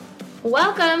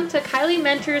Welcome to Kylie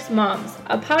Mentors Moms,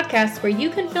 a podcast where you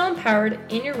can feel empowered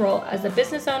in your role as a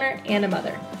business owner and a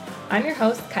mother. I'm your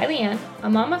host, Kylie Ann, a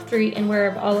mom of 3 and wearer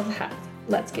of all of the hats.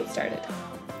 Let's get started.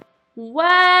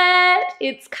 What?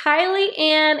 It's Kylie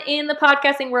Ann in the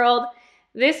podcasting world.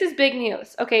 This is big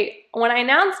news. Okay, when I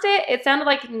announced it, it sounded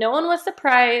like no one was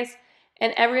surprised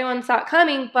and everyone saw it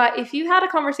coming, but if you had a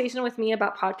conversation with me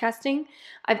about podcasting,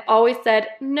 I've always said,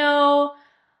 no,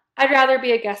 I'd rather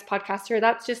be a guest podcaster.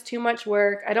 That's just too much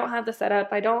work. I don't have the setup.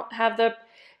 I don't have the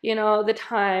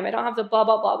time. I don't have the blah,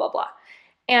 blah, blah, blah, blah.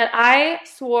 And I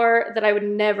swore that I would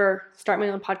never start my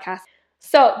own podcast.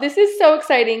 So this is so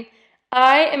exciting.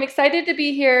 I am excited to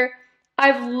be here.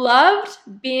 I've loved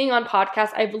being on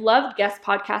podcasts. I've loved guest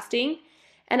podcasting.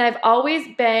 And I've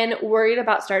always been worried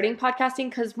about starting podcasting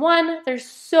because one, there's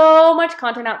so much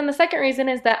content out. And the second reason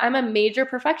is that I'm a major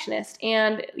perfectionist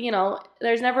and,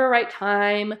 there's never a right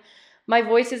time. My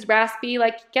voice is raspy.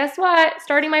 Like, guess what?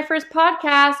 Starting my first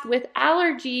podcast with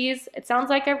allergies. It sounds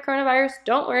like I have coronavirus.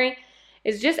 Don't worry.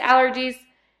 It's just allergies.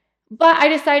 But I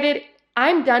decided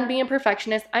I'm done being a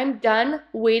perfectionist. I'm done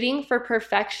waiting for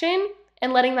perfection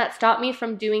and letting that stop me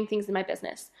from doing things in my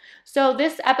business. So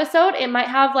this episode, it might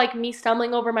have like me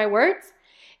stumbling over my words.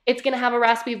 It's going to have a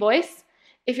raspy voice.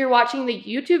 If you're watching the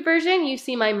YouTube version, you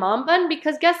see my mom bun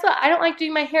because guess what? I don't like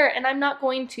doing my hair and I'm not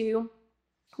going to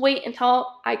wait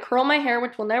until I curl my hair,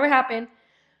 which will never happen,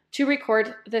 to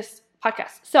record this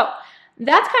podcast. So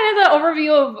that's kind of the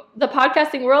overview of the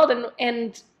podcasting world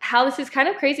and how this is kind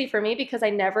of crazy for me because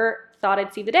I never thought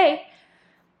I'd see the day.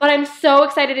 But I'm so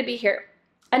excited to be here.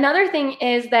 Another thing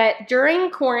is that during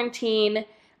quarantine,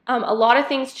 a lot of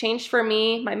things changed for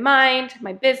me, my mind,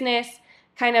 my business,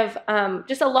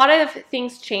 just a lot of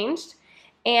things changed.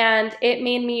 And it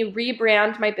made me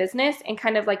rebrand my business and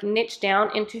kind of like niche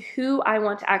down into who I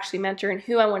want to actually mentor and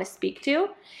who I want to speak to.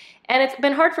 And it's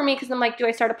been hard for me because I'm like, do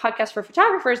I start a podcast for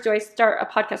photographers? Do I start a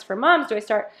podcast for moms? Do I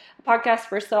start a podcast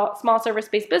for small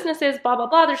service-based businesses? Blah, blah,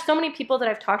 blah. There's so many people that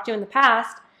I've talked to in the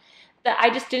past that I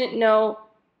just didn't know.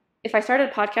 If I started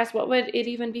a podcast, what would it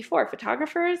even be for?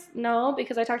 Photographers? No,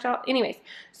 because I talked about, anyways.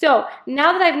 So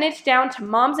now that I've niched down to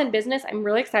moms in business, I'm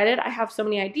really excited. I have so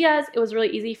many ideas. It was really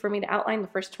easy for me to outline the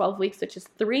first 12 weeks, which is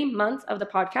 3 months of the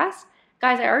podcast.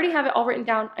 Guys, I already have it all written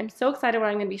down. I'm so excited what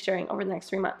I'm going to be sharing over the next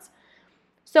 3 months.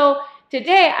 So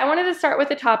today I wanted to start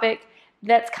with a topic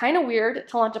that's kind of weird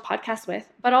to launch a podcast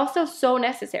with, but also so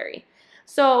necessary.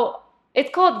 So it's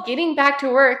called getting back to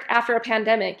work after a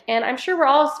pandemic. And I'm sure we're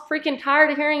all freaking tired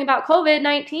of hearing about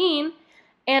COVID-19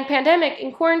 and pandemic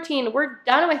and quarantine. We're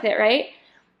done with it, right?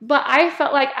 But I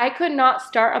felt like I could not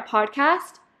start a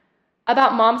podcast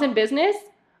about moms in business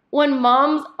when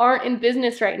moms aren't in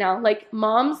business right now. Like,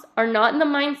 moms are not in the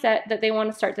mindset that they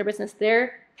want to start their business.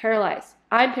 They're paralyzed.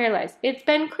 I'm paralyzed. It's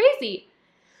been crazy.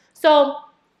 So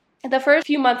the first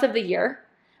few months of the year,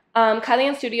 Kylie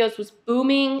Ann Studios was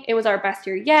booming. It was our best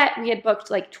year yet. We had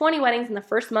booked like 20 weddings in the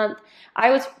first month. I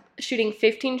was shooting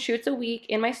 15 shoots a week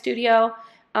in my studio.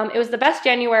 It was the best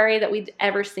January that we'd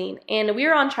ever seen. And we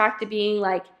were on track to being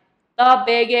like the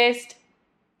biggest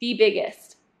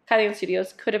Kylie Ann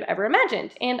Studios could have ever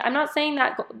imagined. And I'm not saying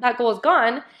that goal is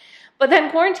gone, but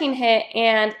then quarantine hit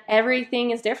and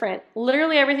everything is different.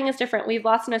 Literally everything is different. We've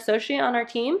lost an associate on our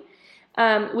team.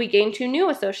 We gained 2 new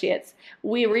associates.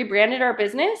 We rebranded our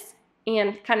business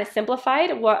and kind of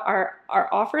simplified what our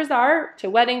offers are to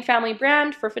wedding family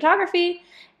brand for photography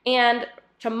and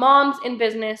to moms in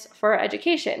business for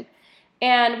education.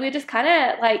 And we just kind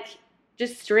of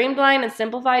just streamlined and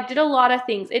simplified, did a lot of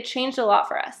things. It changed a lot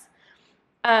for us.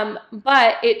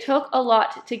 But it took a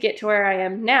lot to get to where I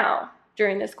am now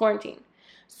during this quarantine.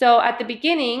 So at the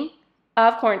beginning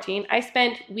of quarantine, I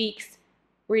spent weeks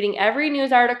reading every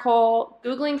news article,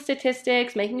 Googling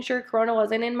statistics, making sure Corona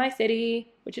wasn't in my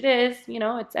city, which it is,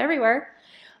 it's everywhere.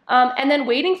 And then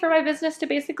waiting for my business to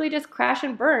basically just crash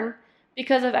and burn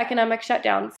because of economic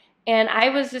shutdowns. And I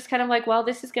was just kind of like, well,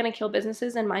 this is going to kill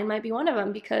businesses and mine might be one of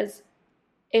them because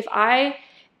if I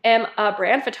am a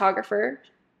brand photographer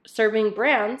serving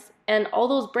brands and all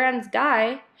those brands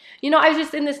die, I was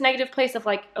just in this negative place of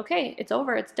like, okay, it's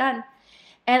over, it's done.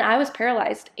 And I was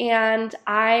paralyzed and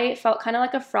I felt kind of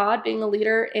like a fraud being a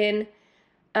leader in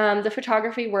the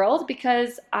photography world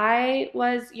because I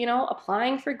was,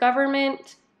 applying for the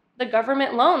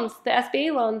government loans, the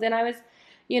SBA loans. And I was,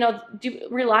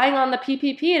 relying on the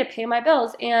PPP to pay my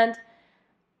bills. And,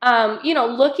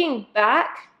 looking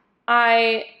back,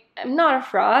 I am not a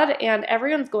fraud and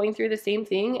everyone's going through the same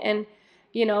thing. And,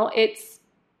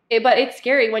 but it's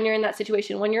scary when you're in that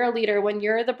situation, when you're a leader, when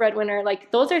you're the breadwinner,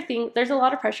 like those are things, there's a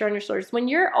lot of pressure on your shoulders. When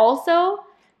you're also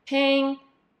paying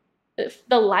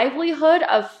the livelihood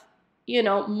of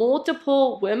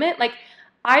multiple women. Like,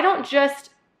 I don't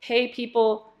just pay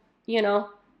people,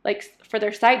 like for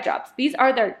their side jobs. These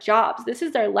are their jobs. This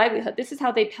is their livelihood. This is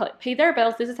how they pay their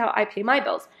bills. This is how I pay my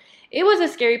bills. It was a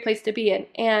scary place to be in.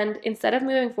 And instead of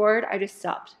moving forward, I just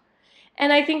stopped.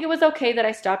 And I think it was okay that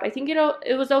I stopped. I think,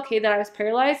 it was okay that I was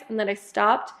paralyzed and that I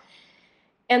stopped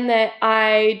and that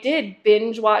I did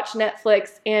binge watch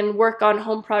Netflix and work on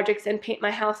home projects and paint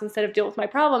my house instead of deal with my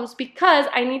problems, because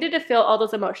I needed to feel all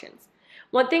those emotions.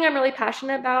 One thing I'm really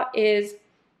passionate about is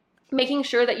making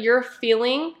sure that you're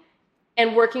feeling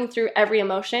and working through every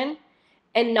emotion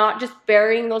and not just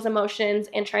burying those emotions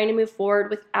and trying to move forward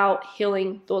without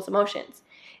healing those emotions.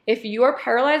 If you're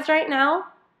paralyzed right now,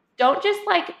 don't just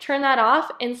like turn that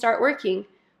off and start working.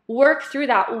 Work through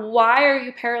that. Why are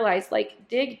you paralyzed? Like,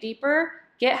 dig deeper,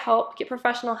 get help, get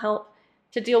professional help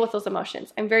to deal with those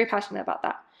emotions. I'm very passionate about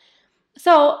that.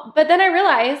 So, but then I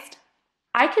realized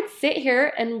I could sit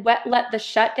here and let the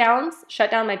shutdowns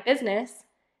shut down my business,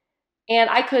 and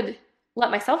I could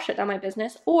let myself shut down my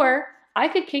business, or I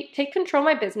could take control of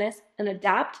my business and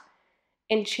adapt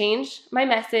and change my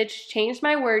message, change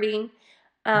my wording,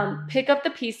 pick up the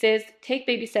pieces, take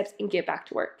baby steps, and get back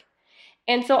to work.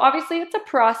 And so obviously it's a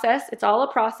process. It's all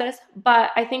a process,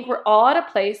 but I think we're all at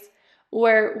a place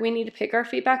where we need to pick our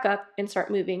feet back up and start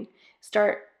moving,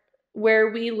 start where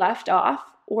we left off,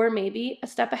 or maybe a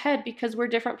step ahead, because we're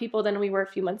different people than we were a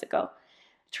few months ago.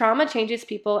 Trauma changes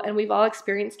people, and we've all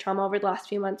experienced trauma over the last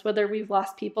few months, whether we've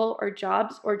lost people or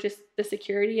jobs or just the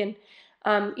security. And,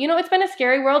 it's been a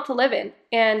scary world to live in,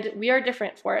 and we are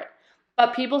different for it.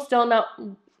 But people still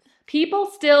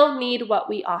need what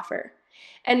we offer.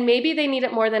 And maybe they need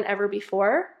it more than ever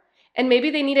before, and maybe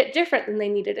they need it different than they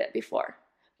needed it before.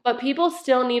 But people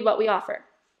still need what we offer.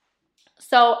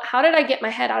 So how did I get my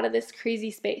head out of this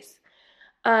crazy space?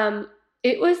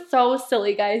 It was so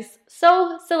silly, guys.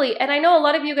 So silly. And I know a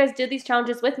lot of you guys did these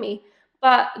challenges with me.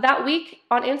 But that week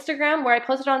on Instagram, where I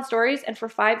posted on stories, and for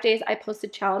 5 days I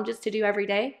posted challenges to do every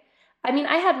day. I mean,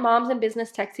 I had moms in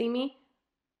business texting me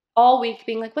all week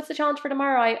being like, what's the challenge for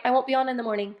tomorrow? I won't be on in the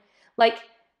morning. Like,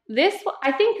 this,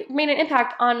 I think, made an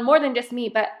impact on more than just me,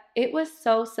 but it was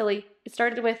so silly. It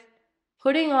started with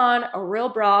putting on a real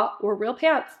bra or real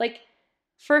pants. Like,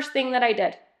 first thing that I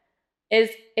did is,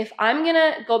 if I'm going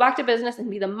to go back to business and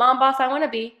be the mom boss I want to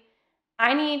be,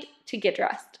 I need to get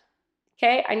dressed.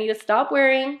 Okay? I need to stop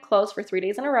wearing clothes for 3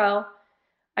 days in a row.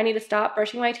 I need to stop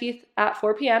brushing my teeth at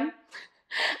 4 p.m.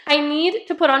 I need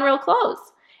to put on real clothes.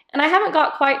 And I haven't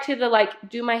got quite to the like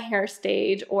do my hair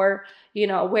stage, or,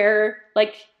 wear,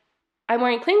 like, I'm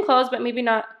wearing clean clothes, but maybe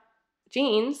not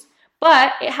jeans.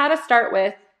 But it had to start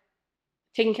with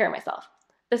taking care of myself.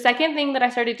 The second thing that I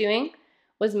started doing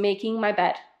was making my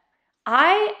bed.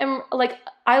 I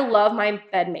love my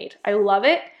bed made. I love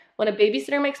it. When a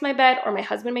babysitter makes my bed or my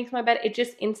husband makes my bed, it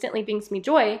just instantly brings me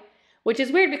joy, which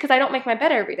is weird because I don't make my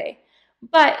bed every day.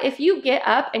 But if you get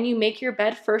up and you make your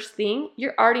bed first thing,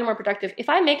 you're already more productive. If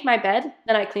I make my bed,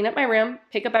 then I clean up my room,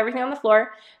 pick up everything on the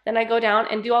floor, then I go down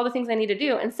and do all the things I need to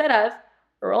do, instead of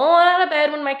rolling out of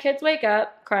bed when my kids wake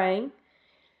up crying,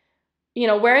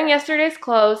 wearing yesterday's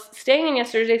clothes, staying in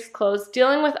yesterday's clothes,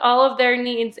 dealing with all of their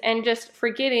needs, and just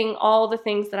forgetting all the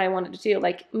things that I wanted to do.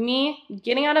 Like, me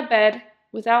getting out of bed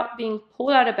without being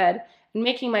pulled out of bed and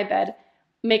making my bed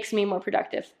makes me more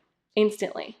productive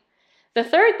instantly. The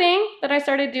third thing that I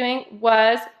started doing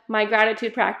was my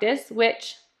gratitude practice,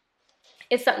 which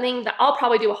is something that I'll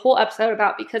probably do a whole episode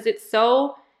about, because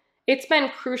it's been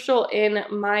crucial in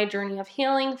my journey of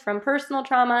healing from personal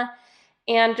trauma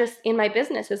and just in my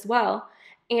business as well.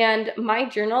 And my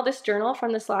journal, this journal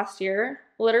from this last year,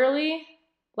 literally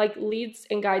like leads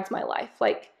and guides my life.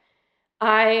 Like,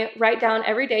 I write down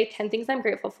every day 10 things I'm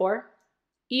grateful for.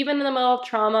 Even in the middle of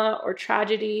trauma or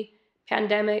tragedy,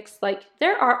 pandemics, like,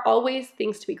 there are always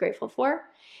things to be grateful for.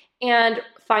 And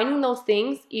finding those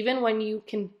things, even when you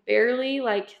can barely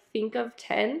like think of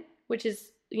 10, which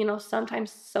is,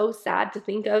 sometimes so sad to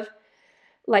think of,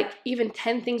 like, even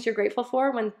 10 things you're grateful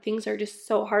for when things are just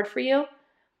so hard for you.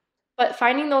 But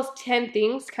finding those 10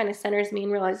 things kind of centers me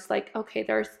and realizes, like, okay,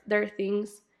 there are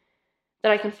things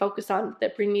that I can focus on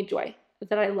that bring me joy,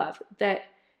 that I love, that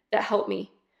help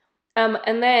me.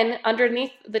 And then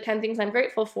underneath the 10 things I'm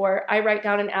grateful for, I write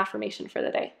down an affirmation for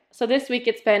the day. So this week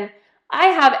it's been, I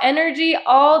have energy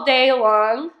all day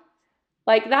long.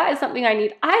 Like, that is something I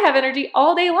need. I have energy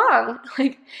all day long.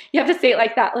 Like, you have to say it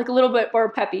like that, like a little bit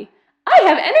more peppy. I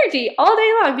have energy all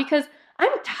day long because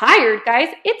I'm tired, guys.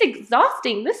 It's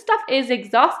exhausting. This stuff is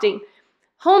exhausting.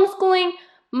 Homeschooling,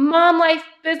 mom life,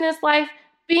 business life,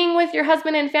 being with your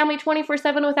husband and family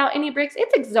 24/7 without any breaks,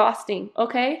 it's exhausting,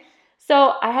 okay?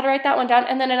 So I had to write that one down.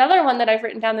 And then another one that I've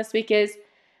written down this week is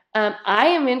I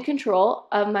am in control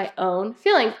of my own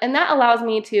feelings. And that allows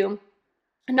me to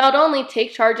not only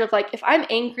take charge of like if I'm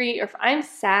angry or if I'm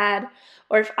sad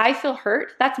or if I feel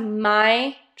hurt, that's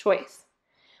my choice.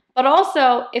 But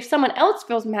also, if someone else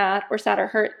feels mad or sad or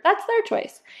hurt, that's their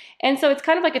choice. And so it's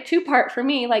kind of like a two-part for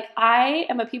me. Like I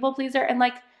am a people pleaser and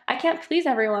like I can't please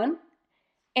everyone.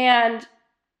 And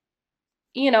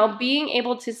being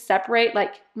able to separate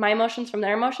like my emotions from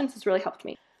their emotions has really helped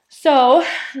me. So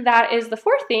that is the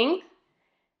fourth thing,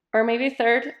 or maybe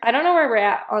third. I don't know where we're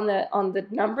at on the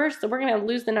numbers, so we're gonna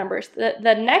lose the numbers. The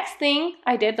next thing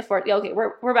I did, the fourth. Okay,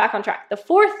 we're back on track. The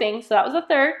fourth thing, so that was the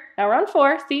third. Now we're on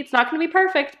four. See, it's not gonna be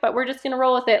perfect, but we're just gonna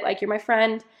roll with it. Like you're my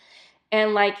friend,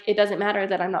 and like it doesn't matter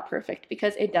that I'm not perfect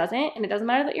because it doesn't, and it doesn't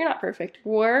matter that you're not perfect.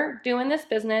 We're doing this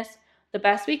business the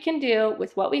best we can do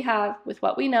with what we have, with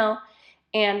what we know.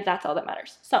 And that's all that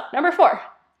matters. So, number 4,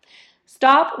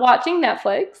 stop watching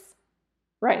Netflix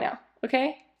right now,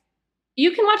 okay?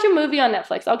 You can watch a movie on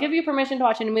Netflix. I'll give you permission to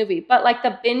watch a movie, but like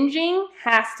the binging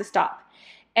has to stop.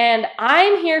 And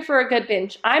I'm here for a good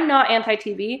binge. I'm not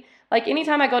anti-TV. Like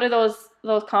anytime I go to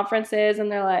those conferences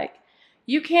and they're like,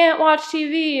 you can't watch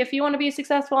TV if you want to be a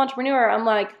successful entrepreneur. I'm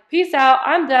like, peace out.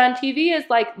 I'm done. TV is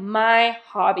like my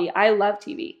hobby. I love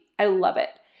TV. I love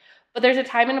it. But there's a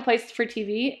time and a place for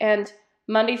TV, and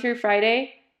Monday through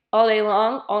Friday, all day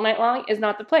long, all night long is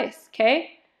not the place, okay?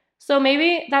 So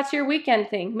maybe that's your weekend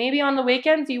thing. Maybe on the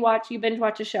weekends you binge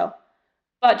watch a show.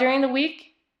 But during the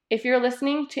week, if you're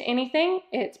listening to anything,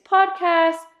 it's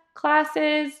podcasts,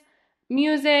 classes,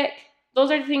 music.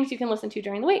 Those are the things you can listen to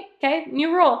during the week, okay?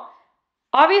 New rule.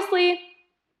 Obviously,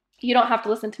 you don't have to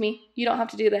listen to me. You don't have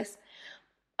to do this.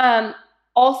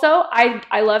 Also,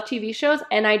 I love TV shows,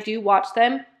 and I do watch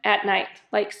them at night.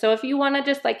 Like, so if you want to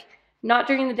just like not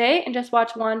during the day and just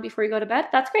watch one before you go to bed,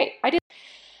 that's great. I do.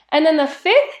 And then the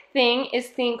 5th thing is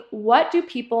think, what do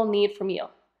people need from you?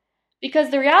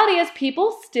 Because the reality is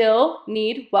people still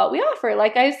need what we offer,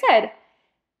 like I said.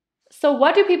 So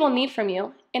what do people need from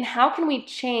you? And how can we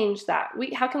change that?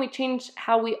 How can we change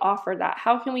how we offer that?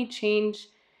 How can we change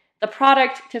the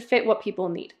product to fit what people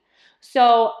need?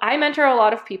 So I mentor a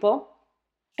lot of people.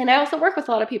 And I also work with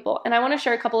a lot of people, and I want to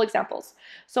share a couple examples.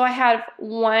 So I have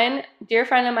one dear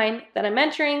friend of mine that I'm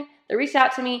mentoring that reached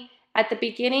out to me at the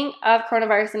beginning of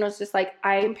coronavirus and was just like,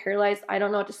 I am paralyzed. I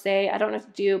don't know what to say. I don't know what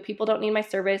to do. People don't need my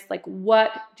service. Like,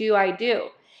 what do I do?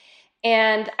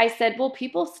 And I said, well,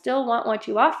 people still want what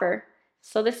you offer.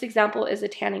 So this example is a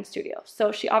tanning studio.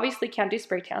 So she obviously can't do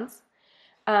spray tans.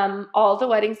 All the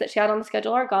weddings that she had on the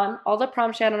schedule are gone. All the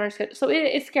proms she had on her schedule. So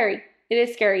it's scary. It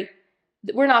is scary.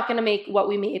 We're not going to make what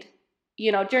we made,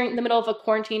 during the middle of a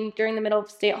quarantine, during the middle of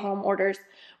stay-at-home orders.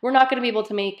 We're not going to be able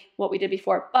to make what we did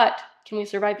before, but can we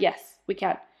survive? Yes, we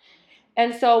can.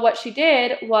 And so what she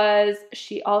did was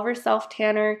all of her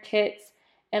self-tanner kits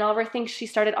and all of her things, she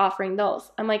started offering those.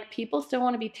 I'm like, people still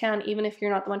want to be tan even if you're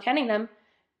not the one tanning them.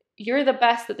 You're the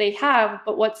best that they have,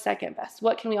 but what's second best?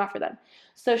 What can we offer them?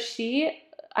 So she,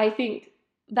 I think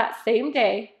that same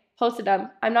day, posted them.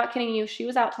 I'm not kidding you. She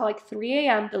was out till like 3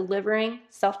 a.m. delivering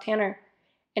self-tanner.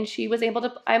 And she was able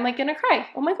to, I'm like gonna cry.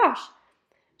 Oh my gosh.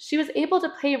 She was able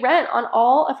to pay rent on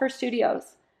all of her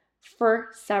studios for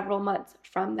several months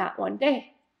from that one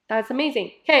day. That's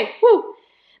amazing. Okay, woo.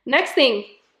 Next thing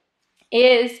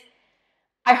is,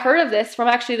 I heard of this from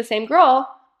actually the same girl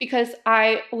because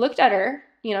I looked at her,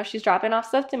 she's dropping off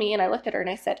stuff to me, and I looked at her and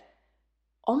I said,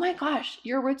 oh my gosh,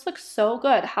 your roots look so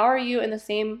good. How are you in the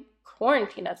same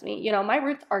quarantine as me? My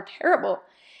roots are terrible.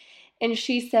 And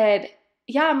she said,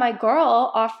 yeah, my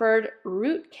girl offered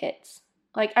root kits.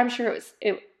 Like, I'm sure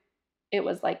it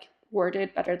was like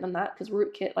worded better than that, because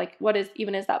root kit, like what is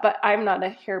that? But I'm not a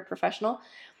hair professional.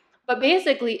 But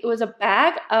basically it was a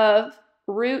bag of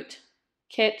root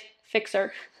kit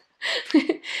fixer.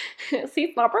 See,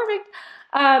 it's not perfect.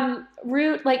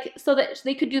 Root, like, so that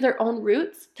they could do their own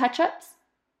roots, touch-ups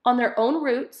on their own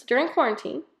roots during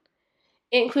quarantine.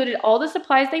 It included all the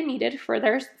supplies they needed for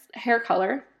their hair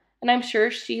color. And I'm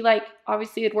sure she,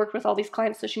 obviously had worked with all these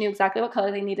clients, so she knew exactly what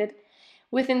color they needed,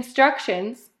 with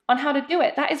instructions on how to do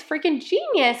it. That is freaking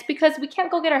genius, because we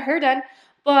can't go get our hair done,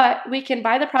 but we can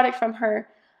buy the product from her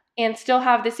and still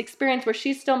have this experience where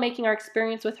she's still making our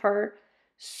experience with her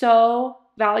so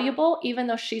valuable, even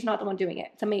though she's not the one doing it.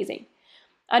 It's amazing.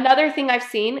 Another thing I've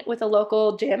seen with a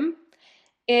local gym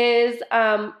is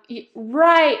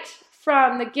right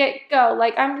from the get-go,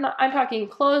 I'm talking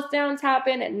close downs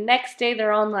happen, and next day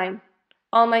they're online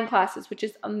classes, which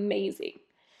is amazing.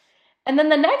 And then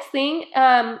the next thing,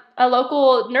 a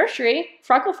local nursery,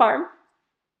 Freckle Farm,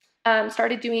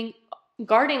 started doing,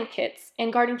 garden kits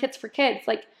and garden kits for kids.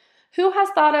 Like, who has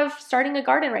thought of starting a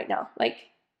garden right now? Like,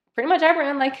 pretty much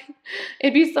everyone. Like,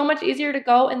 it'd be so much easier to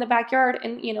go in the backyard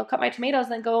and, cut my tomatoes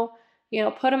than go,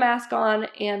 put a mask on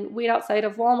and wait outside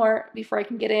of Walmart before I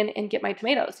can get in and get my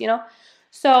tomatoes,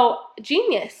 So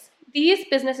genius. These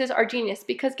businesses are genius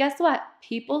because guess what?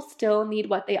 People still need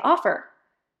what they offer.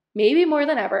 Maybe more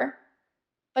than ever,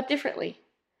 but differently.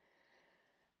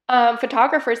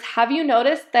 Photographers, have you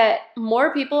noticed that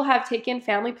more people have taken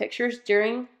family pictures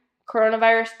during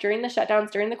coronavirus, during the shutdowns,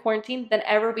 during the quarantine than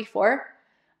ever before?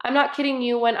 I'm not kidding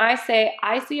you when I say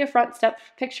I see a front step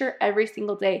picture every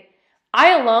single day.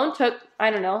 I alone took,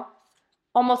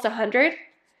 almost 100,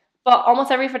 but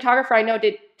almost every photographer I know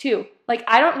did too. Like,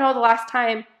 I don't know the last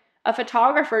time a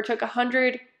photographer took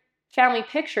 100 family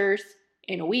pictures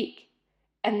in a week.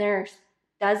 And there's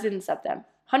dozens of them,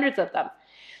 hundreds of them.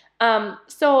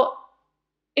 So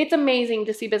it's amazing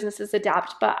to see businesses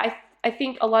adapt, but I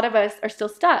think a lot of us are still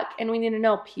stuck and we need to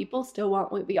know people still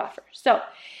want what we offer. So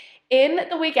in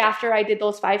the week after I did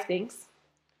those 5 things,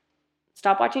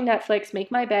 stop watching Netflix,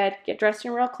 make my bed, get dressed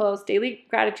in real clothes, daily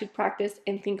gratitude practice,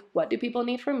 and think, what do people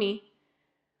need from me?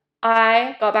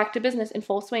 I got back to business in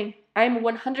full swing. I'm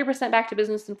 100% back to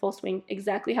business in full swing,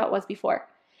 exactly how it was before.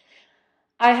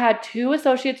 I had 2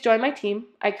 associates join my team.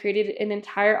 I created an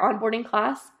entire onboarding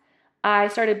class. I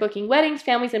started booking weddings,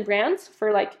 families, and brands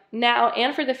for like now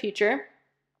and for the future.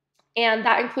 And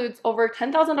that includes over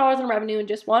 $10,000 in revenue in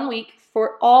just 1 week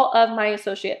for all of my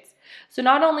associates. So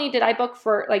not only did I book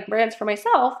for like brands for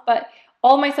myself, but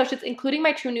all my associates, including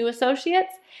my true new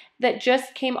associates that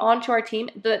just came onto our team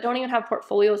that don't even have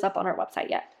portfolios up on our website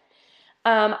yet.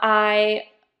 I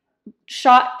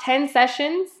shot 10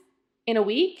 sessions in a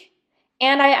week.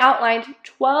 And I outlined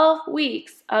 12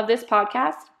 weeks of this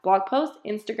podcast, blog post,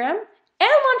 Instagram, and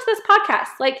launched this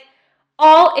podcast. Like,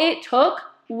 all it took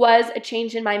was a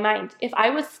change in my mind. If I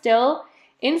was still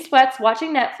in sweats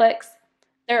watching Netflix,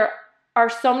 there are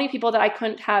so many people that I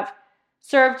couldn't have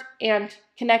served and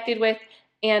connected with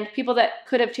and people that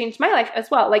could have changed my life as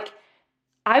well. Like,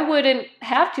 I wouldn't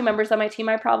have 2 members on my team.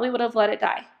 I probably would have let it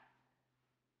die.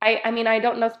 I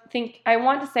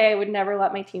want to say I would never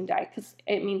let my team die because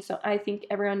it means so. I think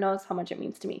everyone knows how much it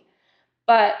means to me.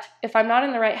 But if I'm not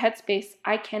in the right headspace,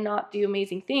 I cannot do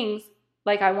amazing things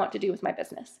like I want to do with my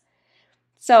business.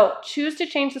 So choose to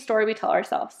change the story we tell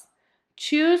ourselves.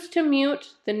 Choose to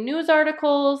mute the news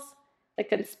articles, the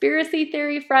conspiracy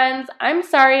theory friends. I'm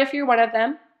sorry if you're one of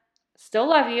them. Still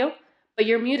love you, but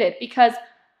you're muted because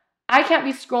I can't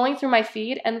be scrolling through my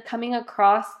feed and coming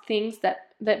across things that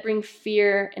bring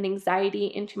fear and anxiety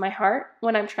into my heart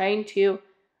when I'm trying to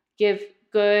give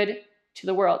good to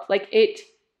the world. Like it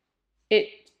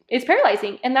is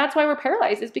paralyzing. And that's why we're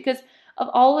paralyzed, is because of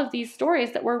all of these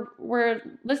stories that we're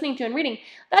listening to and reading.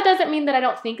 That doesn't mean that I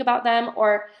don't think about them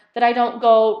or that I don't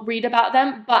go read about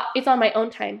them, but it's on my own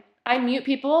time. I mute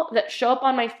people that show up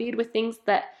on my feed with things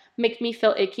that make me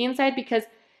feel icky inside because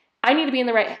I need to be in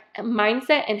the right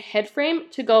mindset and head frame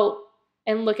to go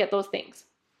and look at those things.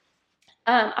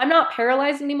 I'm not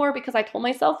paralyzed anymore because I told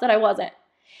myself that I wasn't.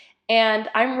 And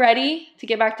I'm ready to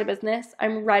get back to business.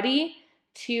 I'm ready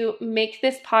to make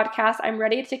this podcast. I'm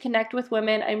ready to connect with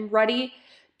women. I'm ready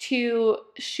to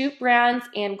shoot brands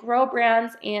and grow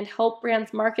brands and help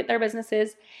brands market their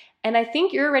businesses. And I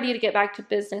think you're ready to get back to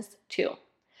business too.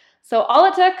 So all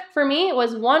it took for me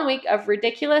was 1 week of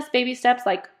ridiculous baby steps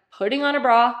like putting on a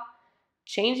bra,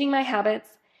 changing my habits,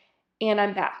 and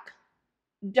I'm back.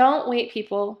 Don't wait,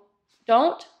 people.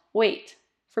 Don't wait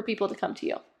for people to come to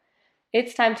you.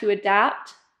 It's time to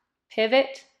adapt,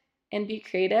 pivot, and be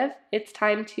creative. It's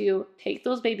time to take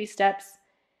those baby steps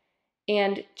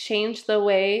and change the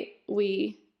way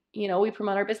we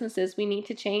promote our businesses. We need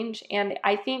to change. And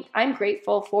I think I'm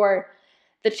grateful for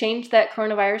the change that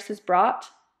coronavirus has brought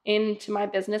into my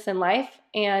business and life.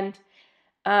 And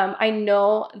I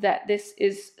know that this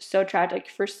is so tragic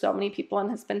for so many people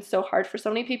and has been so hard for so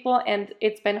many people. And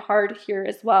it's been hard here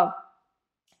as well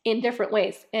in different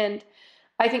ways. And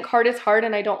I think hard is hard,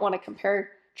 and I don't want to compare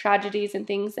tragedies and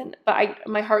things. But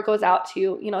my heart goes out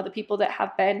to, the people that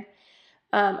have been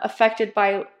affected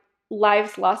by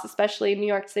lives lost, especially in New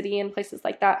York City and places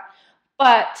like that.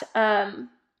 But I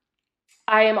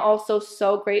am also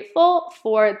so grateful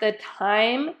for the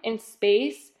time and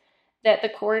space that the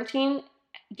quarantine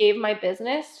gave my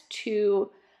business to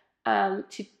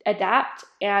adapt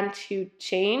and to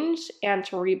change and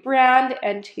to rebrand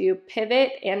and to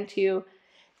pivot and to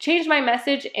change my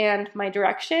message and my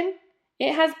direction.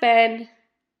 It has been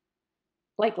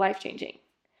like life-changing.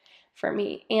 for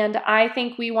me. And I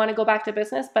think we want to go back to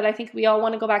business, but I think we all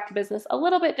want to go back to business a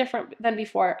little bit different than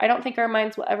before. I don't think our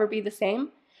minds will ever be the same.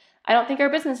 I don't think our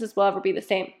businesses will ever be the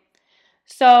same.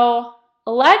 So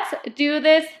let's do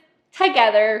this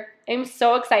together. I'm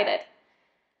so excited.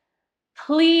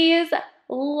 Please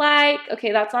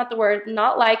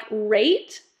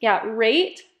rate. Yeah,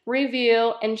 rate,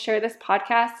 review, and share this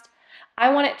podcast. I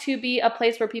want it to be a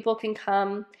place where people can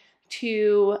come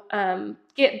to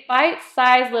get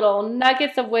bite-sized little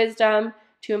nuggets of wisdom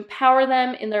to empower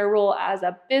them in their role as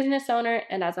a business owner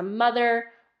and as a mother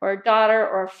or a daughter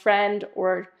or a friend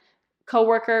or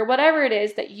coworker, whatever it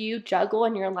is that you juggle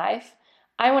in your life.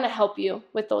 I want to help you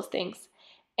with those things.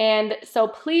 And so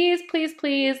please, please,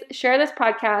 please share this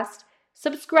podcast,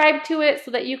 subscribe to it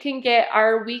so that you can get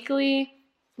our weekly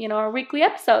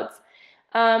episodes.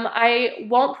 I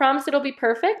won't promise it'll be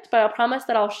perfect, but I'll promise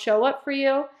that I'll show up for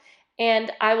you,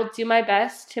 and I will do my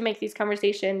best to make these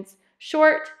conversations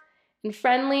short and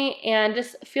friendly and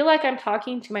just feel like I'm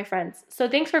talking to my friends. So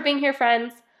thanks for being here,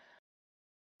 friends.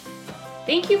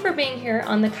 Thank you for being here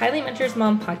on the Kylie Mentors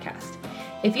Mom podcast.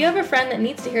 If you have a friend that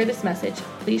needs to hear this message,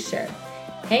 please share.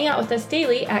 Hang out with us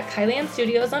daily at Kylie Ann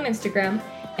Studios on Instagram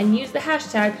and use the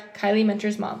hashtag Kylie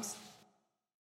Mentors Moms.